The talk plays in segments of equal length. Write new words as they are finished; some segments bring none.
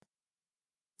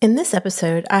In this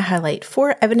episode, I highlight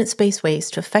 4 evidence-based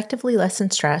ways to effectively lessen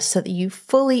stress so that you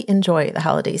fully enjoy the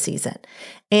holiday season.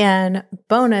 And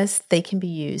bonus, they can be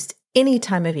used any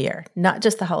time of year, not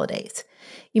just the holidays.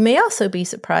 You may also be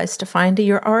surprised to find that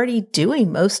you're already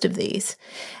doing most of these.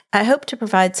 I hope to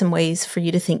provide some ways for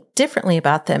you to think differently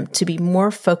about them to be more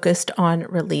focused on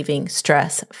relieving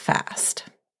stress fast.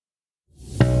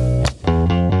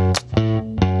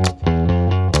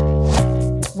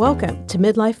 Welcome to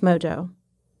Midlife Mojo,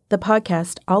 the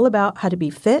podcast all about how to be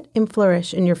fit and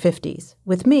flourish in your 50s,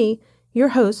 with me, your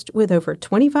host with over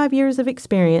 25 years of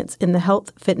experience in the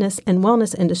health, fitness, and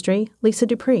wellness industry, Lisa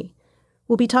Dupree.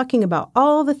 We'll be talking about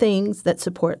all the things that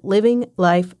support living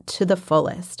life to the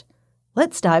fullest.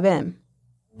 Let's dive in.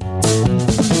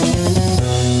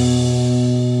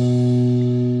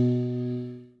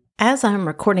 As I'm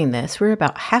recording this, we're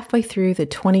about halfway through the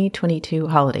 2022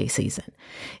 holiday season.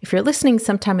 If you're listening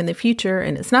sometime in the future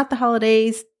and it's not the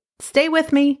holidays, stay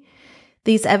with me.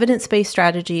 These evidence-based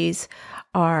strategies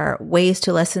are ways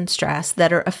to lessen stress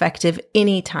that are effective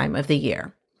any time of the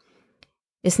year.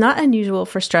 It's not unusual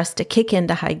for stress to kick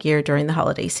into high gear during the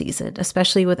holiday season,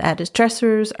 especially with added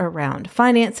stressors around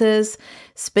finances,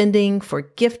 spending for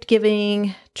gift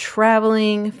giving,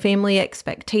 traveling, family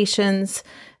expectations.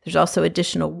 There's also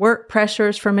additional work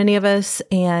pressures for many of us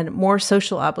and more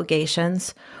social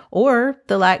obligations, or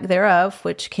the lack thereof,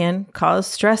 which can cause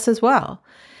stress as well.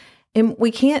 And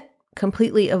we can't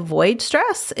completely avoid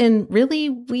stress, and really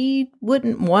we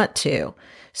wouldn't want to.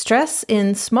 Stress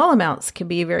in small amounts can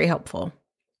be very helpful.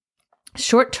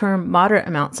 Short-term, moderate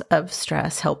amounts of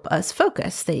stress help us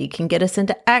focus. They can get us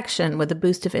into action with a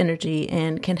boost of energy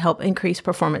and can help increase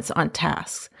performance on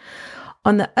tasks.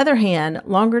 On the other hand,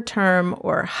 longer-term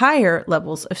or higher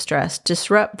levels of stress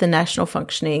disrupt the natural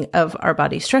functioning of our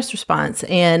body's stress response,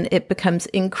 and it becomes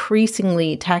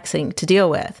increasingly taxing to deal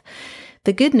with.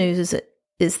 The good news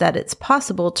is that it's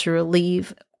possible to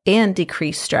relieve and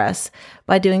decrease stress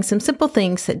by doing some simple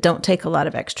things that don't take a lot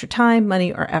of extra time,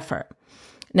 money, or effort.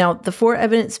 Now, the 4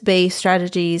 evidence-based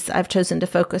strategies I've chosen to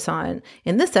focus on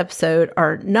in this episode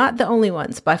are not the only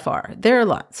ones by far. There are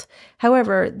lots.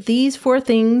 However, these 4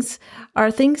 things are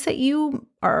things that you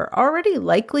are already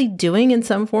likely doing in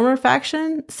some form or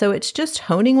fashion. So it's just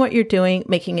honing what you're doing,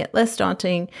 making it less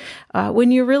daunting when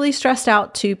you're really stressed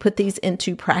out to put these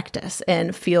into practice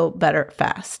and feel better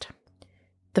fast.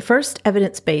 The first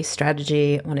evidence-based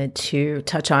strategy I wanted to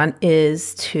touch on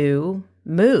is to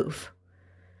move.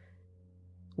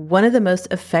 One of the most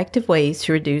effective ways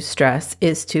to reduce stress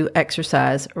is to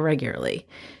exercise regularly.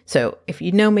 So if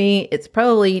you know me, it's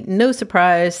probably no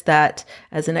surprise that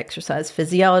as an exercise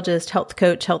physiologist, health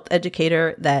coach, health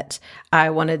educator, that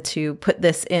I wanted to put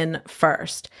this in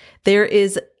first. There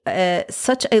is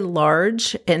such a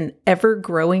large and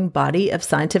ever-growing body of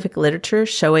scientific literature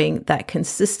showing that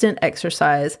consistent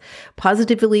exercise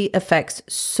positively affects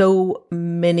so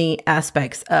many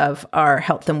aspects of our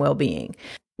health and well-being.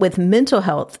 With mental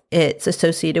health, it's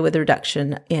associated with a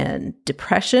reduction in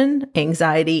depression,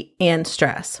 anxiety, and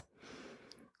stress.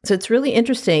 So it's really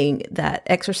interesting that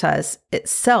exercise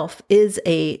itself is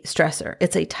a stressor.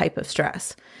 It's a type of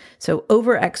stress. So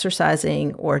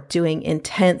over-exercising or doing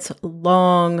intense,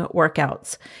 long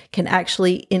workouts can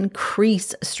actually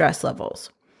increase stress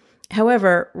levels.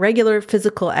 However, regular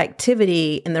physical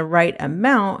activity in the right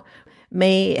amount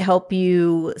may help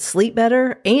you sleep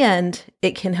better, and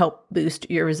it can help boost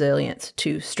your resilience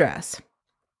to stress.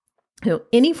 So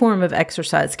any form of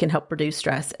exercise can help reduce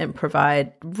stress and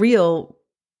provide real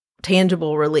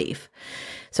tangible relief.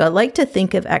 So I like to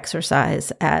think of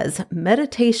exercise as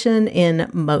meditation in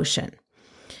motion.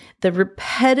 The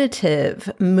repetitive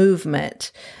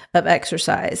movement of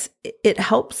exercise, it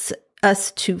helps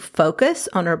us to focus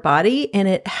on our body, and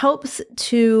it helps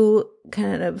to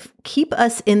kind of keep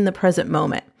us in the present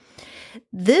moment.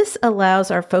 This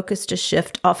allows our focus to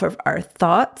shift off of our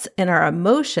thoughts and our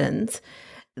emotions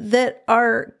that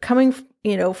are coming,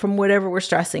 from whatever we're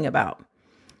stressing about.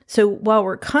 So while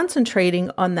we're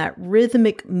concentrating on that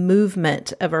rhythmic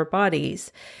movement of our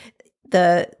bodies,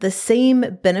 the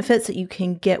same benefits that you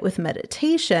can get with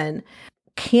meditation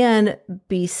can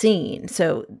be seen.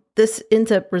 So this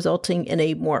ends up resulting in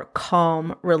a more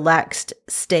calm, relaxed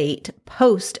state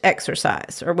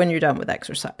post-exercise or when you're done with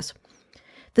exercise.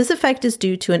 This effect is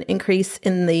due to an increase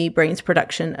in the brain's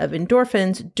production of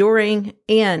endorphins during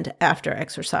and after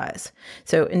exercise.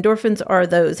 So endorphins are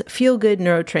those feel-good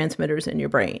neurotransmitters in your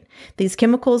brain. These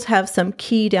chemicals have some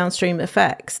key downstream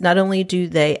effects. Not only do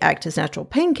they act as natural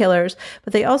painkillers,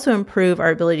 but they also improve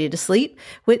our ability to sleep,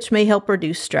 which may help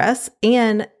reduce stress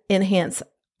and enhance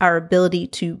our ability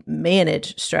to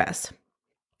manage stress.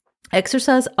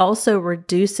 Exercise also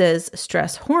reduces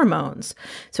stress hormones,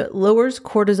 so it lowers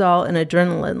cortisol and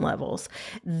adrenaline levels.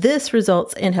 This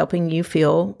results in helping you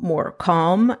feel more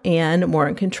calm and more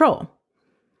in control.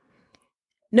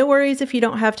 No worries if you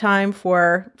don't have time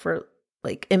for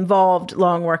like involved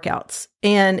long workouts.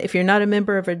 And if you're not a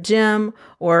member of a gym,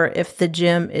 or if the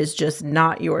gym is just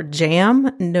not your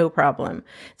jam, no problem.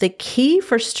 The key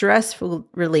for stress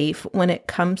relief when it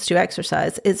comes to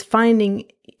exercise is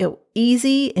finding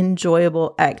easy,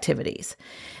 enjoyable activities.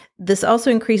 This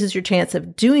also increases your chance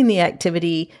of doing the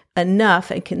activity enough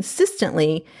and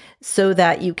consistently so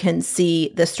that you can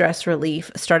see the stress relief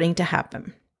starting to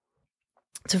happen.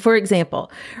 So, for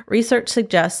example, research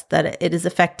suggests that it is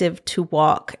effective to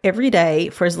walk every day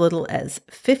for as little as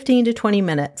 15 to 20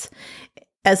 minutes,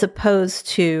 as opposed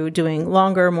to doing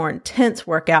longer, more intense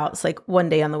workouts like one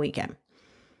day on the weekend.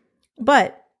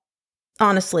 But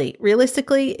honestly,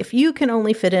 realistically, if you can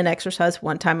only fit in exercise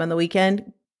one time on the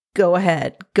weekend, go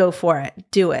ahead, go for it,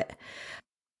 do it.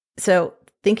 So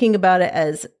thinking about it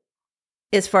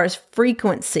as far as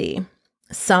frequency,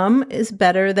 some is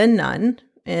better than none,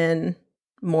 and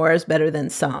more is better than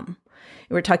some.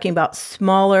 We're talking about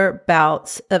smaller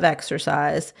bouts of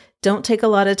exercise, don't take a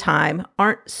lot of time,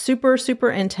 aren't super,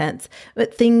 super intense,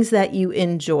 but things that you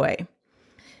enjoy.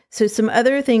 So some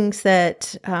other things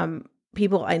that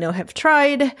people I know have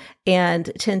tried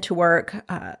and tend to work,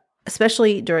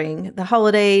 especially during the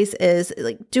holidays, is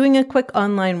like doing a quick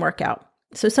online workout.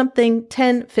 So something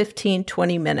 10, 15,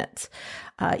 20 minutes.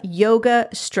 Yoga,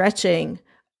 stretching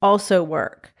also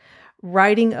work.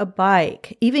 Riding a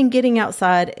bike, even getting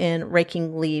outside and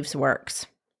raking leaves works.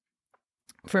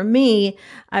 For me,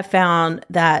 I found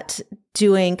that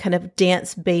doing kind of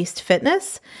dance-based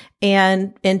fitness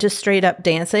and just straight up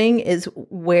dancing is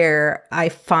where I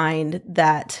find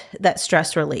that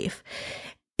stress relief.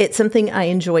 It's something I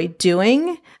enjoy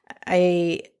doing.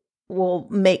 I will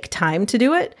make time to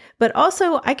do it, but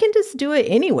also I can just do it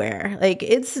anywhere. Like,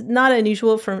 it's not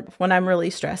unusual for when I'm really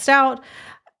stressed out,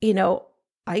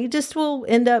 I just will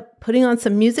end up putting on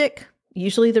some music,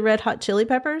 usually the Red Hot Chili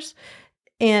Peppers,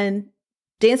 and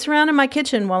dance around in my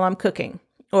kitchen while I'm cooking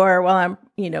or while I'm,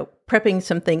 prepping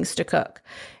some things to cook.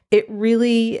 It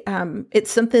really,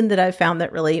 it's something that I've found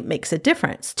that really makes a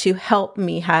difference to help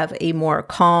me have a more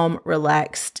calm,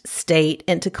 relaxed state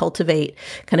and to cultivate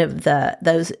kind of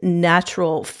those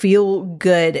natural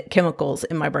feel-good chemicals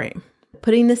in my brain.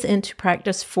 Putting this into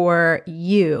practice for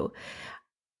you.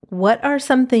 What are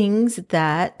some things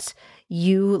that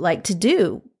you like to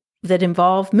do that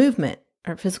involve movement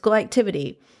or physical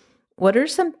activity? What are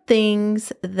some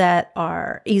things that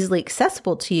are easily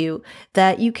accessible to you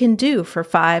that you can do for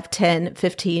 5, 10,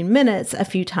 15 minutes a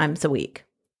few times a week?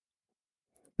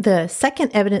 The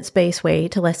second evidence-based way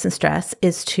to lessen stress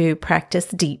is to practice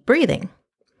deep breathing.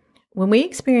 When we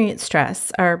experience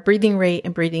stress, our breathing rate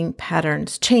and breathing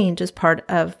patterns change as part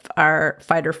of our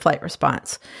fight or flight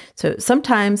response. So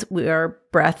sometimes our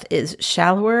breath is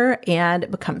shallower and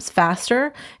it becomes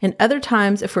faster. And other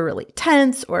times, if we're really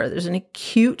tense or there's an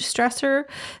acute stressor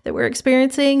that we're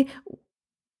experiencing,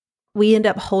 we end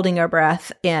up holding our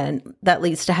breath, and that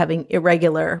leads to having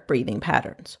irregular breathing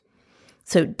patterns.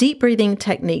 So deep breathing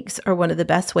techniques are one of the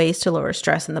best ways to lower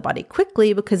stress in the body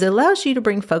quickly because it allows you to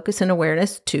bring focus and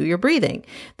awareness to your breathing.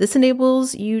 This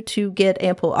enables you to get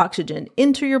ample oxygen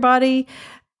into your body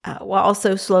while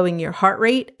also slowing your heart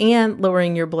rate and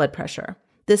lowering your blood pressure.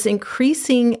 This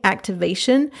increasing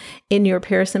activation in your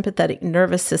parasympathetic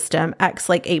nervous system acts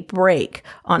like a brake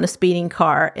on a speeding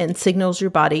car and signals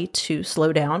your body to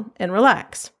slow down and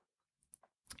relax.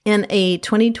 In a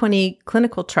 2020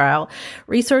 clinical trial,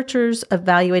 researchers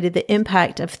evaluated the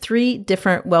impact of 3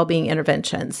 different well-being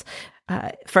interventions.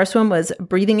 First one was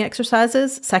breathing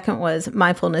exercises. Second was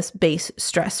mindfulness-based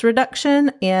stress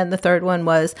reduction. And the third one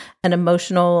was an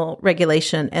emotional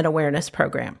regulation and awareness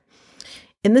program.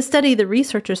 In this study, the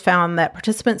researchers found that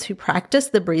participants who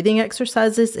practiced the breathing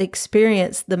exercises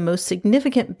experienced the most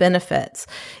significant benefits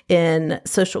in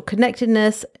social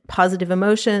connectedness, positive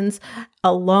emotions,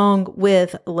 along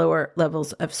with lower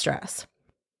levels of stress.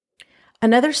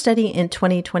 Another study in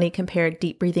 2020 compared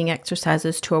deep breathing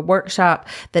exercises to a workshop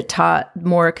that taught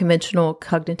more conventional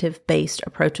cognitive-based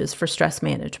approaches for stress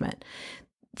management.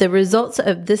 The results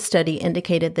of this study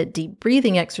indicated that deep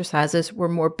breathing exercises were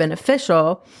more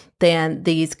beneficial than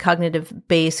these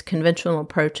cognitive-based conventional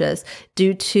approaches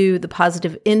due to the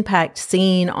positive impact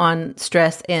seen on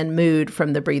stress and mood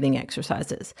from the breathing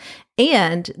exercises.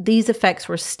 And these effects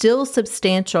were still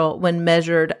substantial when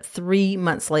measured 3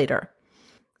 months later.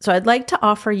 So I'd like to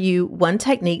offer you one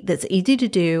technique that's easy to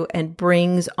do and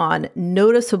brings on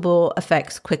noticeable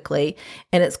effects quickly,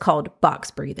 and it's called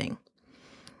box breathing.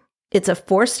 It's a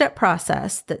 4-step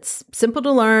process that's simple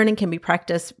to learn and can be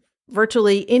practiced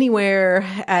virtually anywhere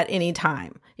at any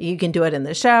time. You can do it in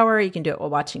the shower. You can do it while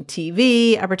watching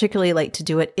TV. I particularly like to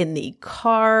do it in the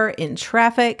car, in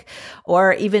traffic,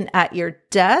 or even at your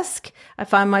desk. I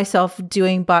find myself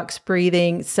doing box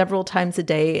breathing several times a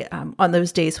day on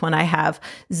those days when I have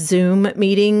Zoom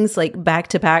meetings like back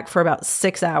to back for about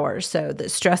 6 hours. So the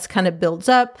stress kind of builds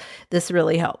up. This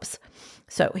really helps.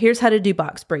 So here's how to do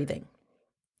box breathing.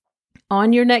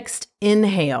 On your next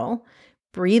inhale,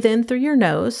 breathe in through your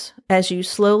nose as you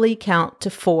slowly count to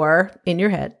 4 in your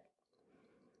head.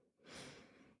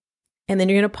 And then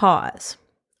you're going to pause,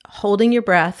 holding your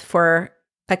breath for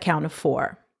a count of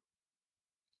 4.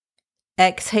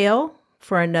 Exhale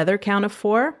for another count of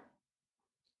 4.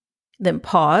 Then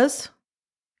pause,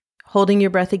 holding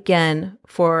your breath again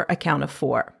for a count of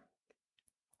 4.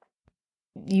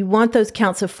 You want those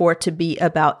counts of 4 to be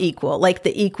about equal, like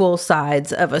the equal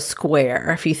sides of a square.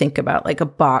 If you think about like a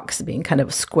box being kind of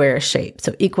a square shape,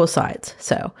 so equal sides.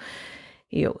 So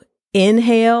you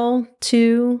inhale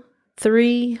 2,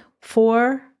 3,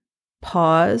 4,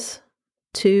 pause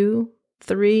 2,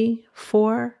 3,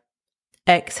 4,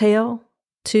 exhale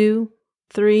 2,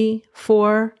 3,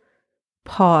 4,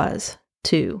 pause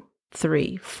 2,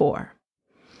 3, 4.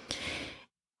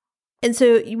 And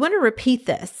so you want to repeat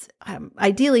this,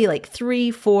 ideally like 3,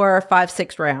 4, 5,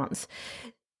 6 rounds.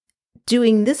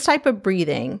 Doing this type of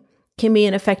breathing can be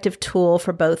an effective tool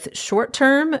for both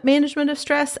short-term management of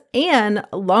stress and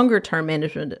longer-term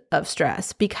management of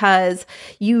stress, because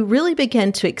you really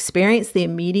begin to experience the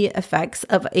immediate effects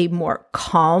of a more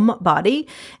calm body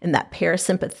and that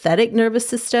parasympathetic nervous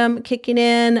system kicking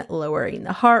in, lowering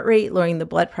the heart rate, lowering the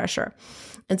blood pressure.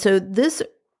 And so this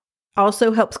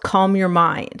also helps calm your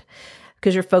mind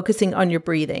because you're focusing on your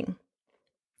breathing.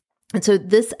 And so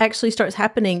this actually starts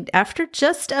happening after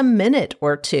just a minute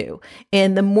or 2.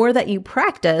 And the more that you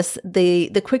practice, the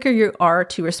quicker you are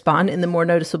to respond and the more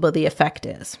noticeable the effect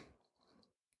is.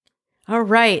 All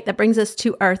right, that brings us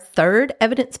to our third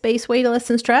evidence-based way to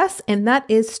lessen stress, and that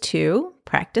is to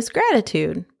practice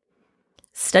gratitude.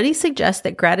 Studies suggest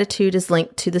that gratitude is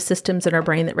linked to the systems in our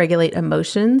brain that regulate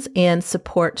emotions and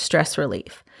support stress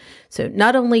relief. So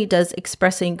not only does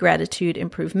expressing gratitude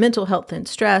improve mental health and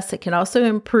stress, it can also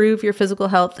improve your physical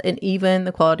health and even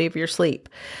the quality of your sleep.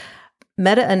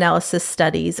 Meta-analysis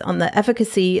studies on the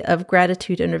efficacy of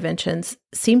gratitude interventions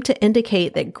seem to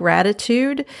indicate that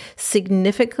gratitude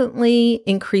significantly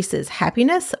increases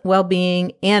happiness,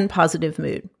 well-being, and positive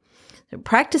mood.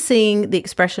 Practicing the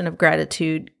expression of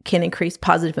gratitude can increase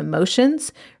positive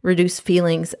emotions, reduce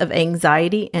feelings of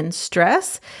anxiety and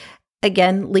stress,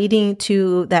 again, leading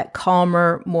to that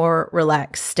calmer, more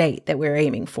relaxed state that we're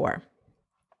aiming for.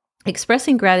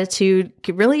 Expressing gratitude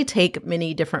can really take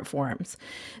many different forms.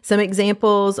 Some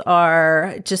examples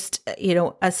are just,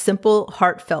 a simple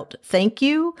heartfelt thank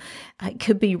you. It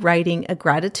could be writing a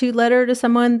gratitude letter to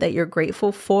someone that you're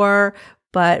grateful for,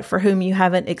 but for whom you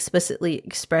haven't explicitly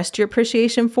expressed your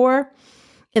appreciation for.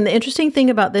 And the interesting thing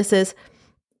about this is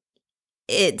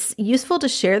it's useful to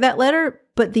share that letter,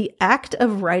 but the act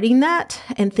of writing that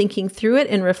and thinking through it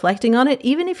and reflecting on it,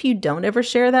 even if you don't ever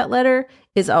share that letter,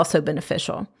 is also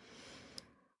beneficial.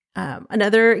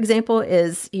 Another example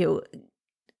is,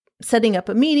 setting up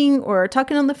a meeting or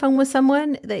talking on the phone with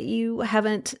someone that you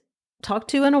haven't talked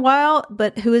to in a while,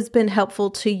 but who has been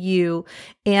helpful to you,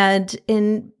 and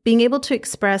in being able to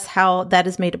express how that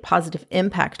has made a positive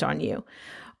impact on you.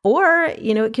 Or,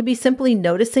 it could be simply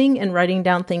noticing and writing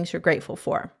down things you're grateful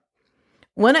for.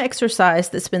 One exercise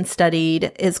that's been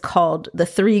studied is called the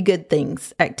 3 good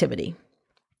things activity.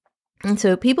 And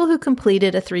so people who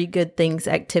completed a 3 good things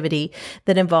activity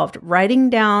that involved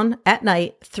writing down at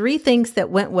night 3 things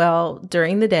that went well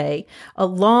during the day,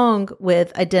 along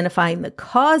with identifying the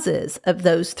causes of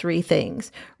those 3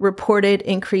 things, reported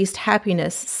increased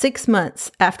happiness 6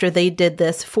 months after they did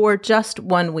this for just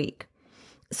 1 week.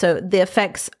 So the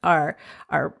effects are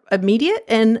immediate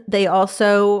and they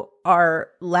also are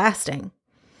lasting.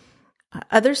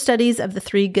 Other studies of the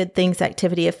 3 good things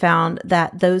activity have found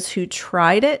that those who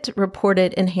tried it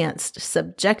reported enhanced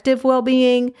subjective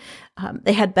well-being.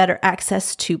 They had better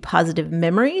access to positive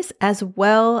memories, as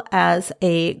well as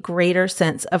a greater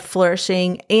sense of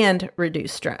flourishing and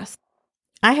reduced stress.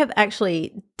 I have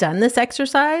actually done this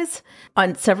exercise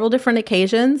on several different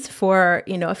occasions for,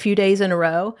 a few days in a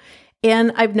row.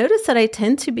 And I've noticed that I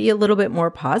tend to be a little bit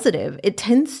more positive. It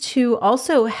tends to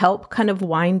also help kind of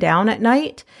wind down at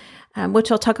night,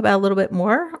 which I'll talk about a little bit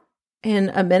more in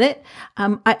a minute.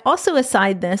 I also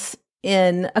assigned this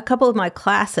in a couple of my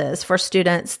classes for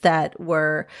students that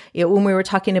were, when we were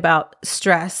talking about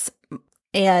stress.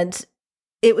 And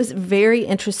it was very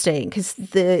interesting because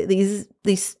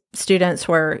these students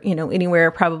were,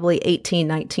 anywhere probably 18,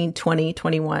 19, 20,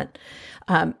 21.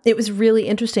 It was really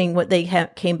interesting what they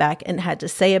came back and had to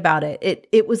say about it.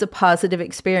 It was a positive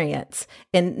experience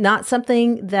and not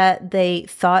something that they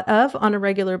thought of on a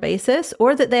regular basis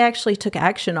or that they actually took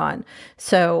action on.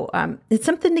 So it's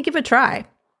something to give a try.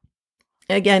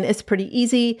 Again, it's pretty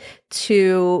easy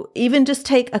to even just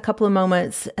take a couple of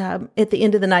moments at the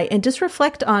end of the night and just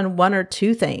reflect on one or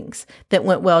two things that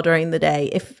went well during the day.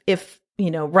 If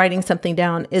writing something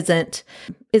down isn't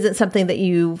something that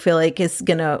you feel like is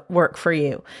going to work for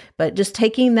you, but just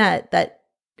taking that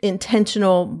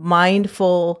intentional,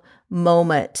 mindful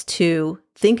moment to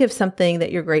think of something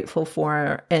that you're grateful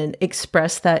for and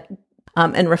express that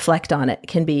and reflect on it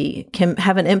can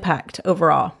have an impact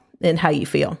overall in how you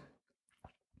feel.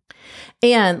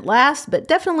 And last, but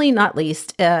definitely not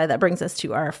least, that brings us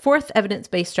to our fourth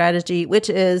evidence-based strategy,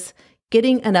 which is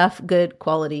getting enough good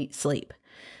quality sleep.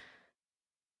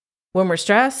 When we're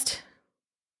stressed,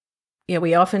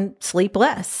 we often sleep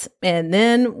less. And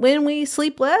then when we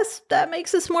sleep less, that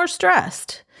makes us more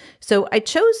stressed. So I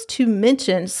chose to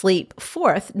mention sleep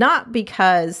fourth, not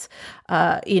because,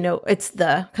 it's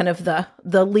the kind of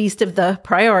the least of the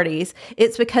priorities.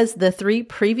 It's because the three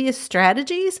previous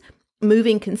strategies,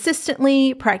 moving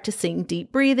consistently, practicing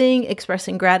deep breathing,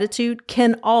 expressing gratitude,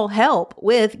 can all help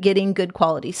with getting good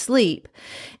quality sleep.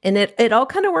 And it all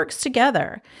kind of works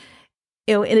together.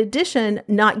 In addition,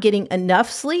 not getting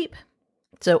enough sleep,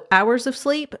 so hours of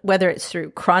sleep, whether it's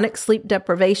through chronic sleep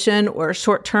deprivation or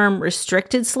short-term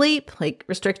restricted sleep, like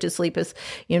restricted sleep is,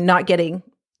 not getting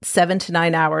 7 to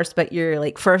 9 hours, but you're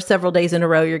like for several days in a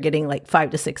row, you're getting like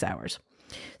 5 to 6 hours.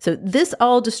 So this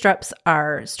all disrupts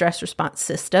our stress response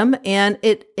system, and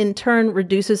it in turn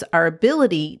reduces our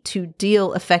ability to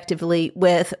deal effectively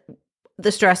with the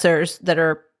stressors that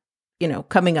are,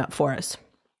 coming up for us.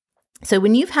 So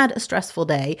when you've had a stressful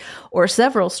day or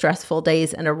several stressful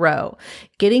days in a row,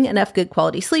 getting enough good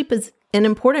quality sleep is an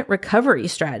important recovery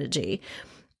strategy.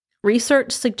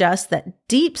 Research suggests that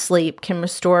deep sleep can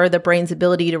restore the brain's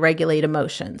ability to regulate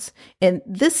emotions. And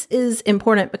this is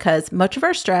important because much of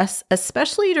our stress,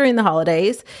 especially during the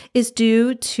holidays, is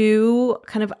due to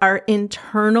kind of our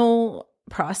internal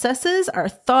processes, our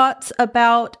thoughts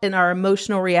about and our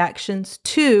emotional reactions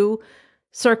to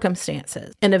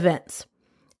circumstances and events.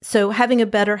 So having a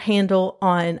better handle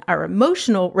on our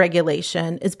emotional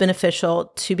regulation is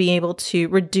beneficial to be able to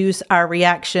reduce our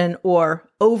reaction or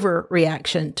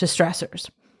overreaction to stressors.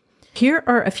 Here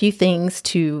are a few things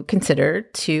to consider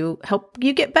to help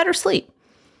you get better sleep.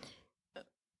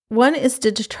 One is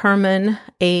to determine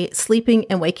a sleeping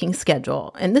and waking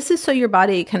schedule. And this is so your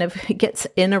body kind of gets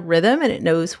in a rhythm and it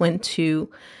knows when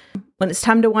it's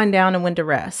time to wind down and when to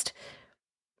rest.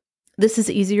 This is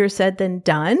easier said than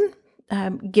done.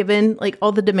 Given like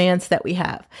all the demands that we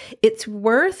have. It's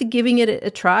worth giving it a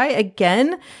try.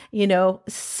 Again,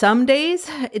 some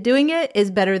days doing it is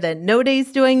better than no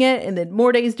days doing it, and then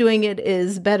more days doing it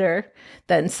is better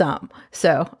than some.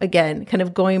 So again, kind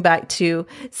of going back to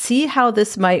see how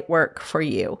this might work for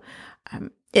you.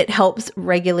 It helps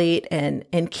regulate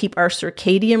and keep our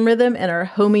circadian rhythm and our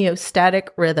homeostatic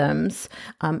rhythms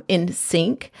in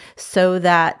sync so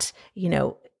that,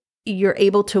 you're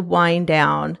able to wind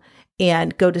down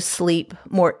and go to sleep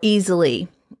more easily.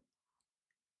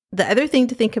 The other thing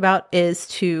to think about is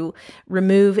to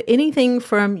remove anything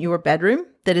from your bedroom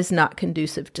that is not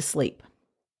conducive to sleep.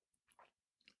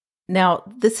 Now,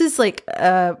 this is like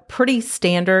a pretty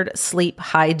standard sleep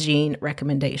hygiene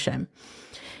recommendation.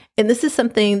 And this is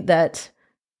something that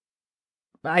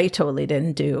I totally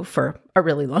didn't do for a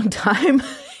really long time.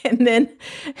 And then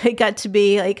I got to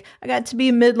be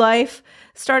midlife,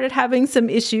 started having some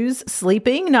issues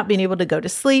sleeping, not being able to go to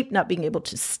sleep, not being able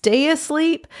to stay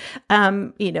asleep,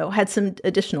 had some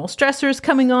additional stressors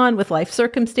coming on with life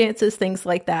circumstances, things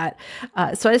like that.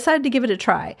 So I decided to give it a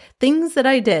try. Things that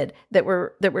I did that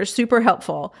were super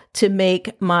helpful to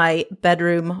make my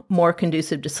bedroom more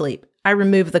conducive to sleep. I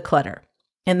removed the clutter.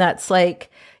 And that's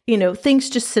like, things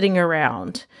just sitting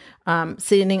around,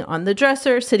 sitting on the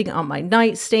dresser, sitting on my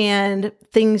nightstand,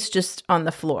 things just on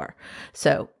the floor.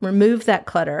 So remove that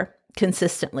clutter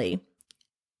consistently.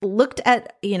 Looked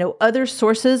at, other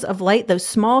sources of light, those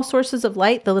small sources of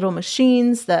light, the little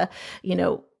machines, the,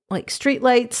 like street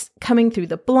lights coming through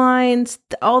the blinds,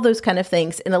 all those kind of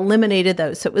things, and eliminated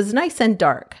those. So it was nice and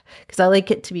dark because I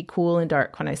like it to be cool and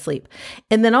dark when I sleep.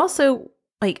 And then also,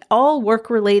 like all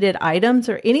work-related items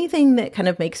or anything that kind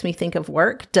of makes me think of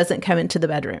work doesn't come into the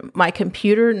bedroom. My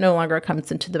computer no longer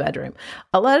comes into the bedroom.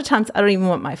 A lot of times I don't even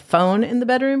want my phone in the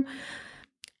bedroom.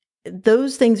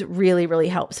 those things really, really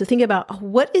help. So think about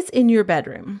what is in your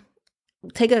bedroom.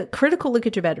 Take a critical look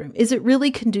at your bedroom. Is it really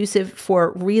conducive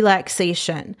for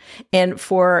relaxation and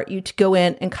for you to go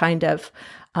in and kind of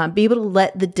be able to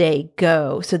let the day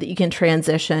go so that you can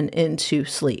transition into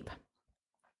sleep?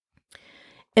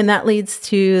 And that leads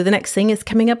to the next thing is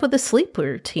coming up with a sleep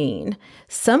routine,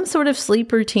 some sort of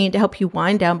sleep routine to help you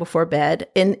wind down before bed.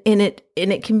 And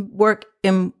it can work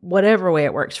in whatever way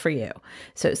it works for you.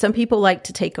 So some people like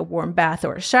to take a warm bath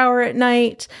or a shower at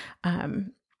night,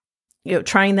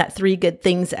 trying that 3 good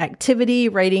things activity,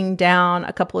 writing down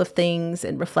a couple of things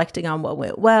and reflecting on what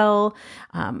went well,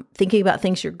 thinking about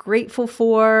things you're grateful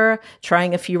for,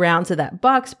 trying a few rounds of that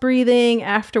box breathing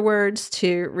afterwards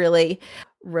to really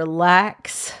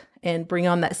relax and bring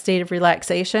on that state of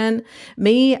relaxation.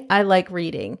 Me, I like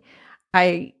reading.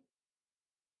 I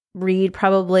read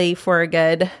probably for a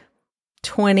good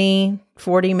 20,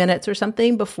 40 minutes or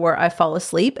something before I fall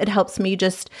asleep. It helps me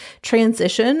just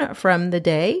transition from the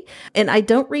day. And I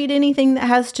don't read anything that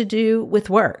has to do with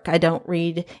work. I don't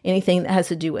read anything that has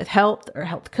to do with health or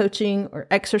health coaching or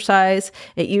exercise.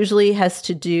 It usually has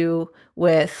to do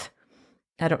with,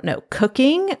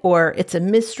 cooking, or it's a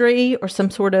mystery or some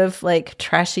sort of like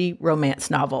trashy romance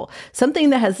novel,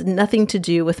 something that has nothing to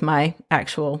do with my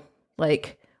actual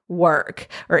work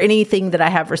or anything that I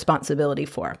have responsibility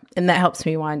for. And that helps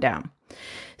me wind down.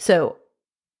 So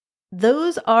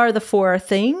those are the 4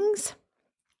 things: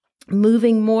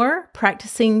 moving more,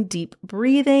 practicing deep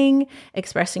breathing,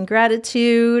 expressing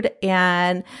gratitude,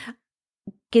 and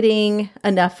getting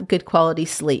enough good quality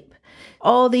sleep.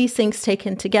 All these things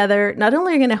taken together not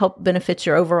only are going to help benefit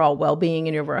your overall well-being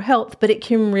and your overall health, but it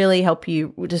can really help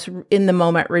you just in the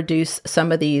moment reduce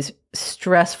some of these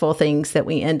stressful things that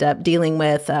we end up dealing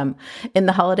with in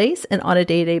the holidays and on a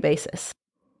day-to-day basis.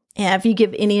 And if you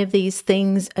give any of these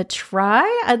things a try,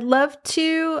 I'd love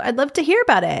to hear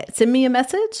about it. Send me a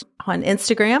message on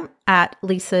Instagram at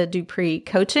Lisa Dupree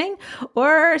Coaching,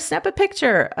 or snap a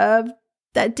picture of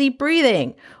that deep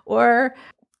breathing or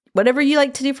whatever you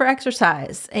like to do for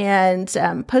exercise, and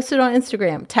post it on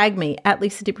Instagram. Tag me at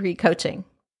Lisa Dupree Coaching.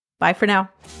 Bye for now.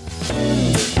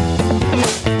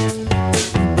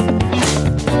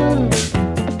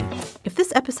 If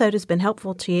this episode has been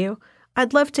helpful to you,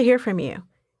 I'd love to hear from you.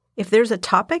 If there's a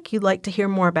topic you'd like to hear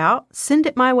more about, send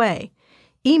it my way.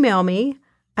 Email me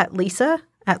at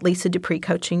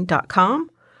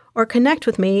lisa@lisadupreecoaching.com or connect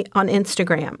with me on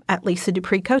Instagram at Lisa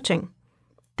Dupree Coaching.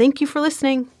 Thank you for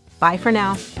listening. Bye for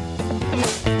now.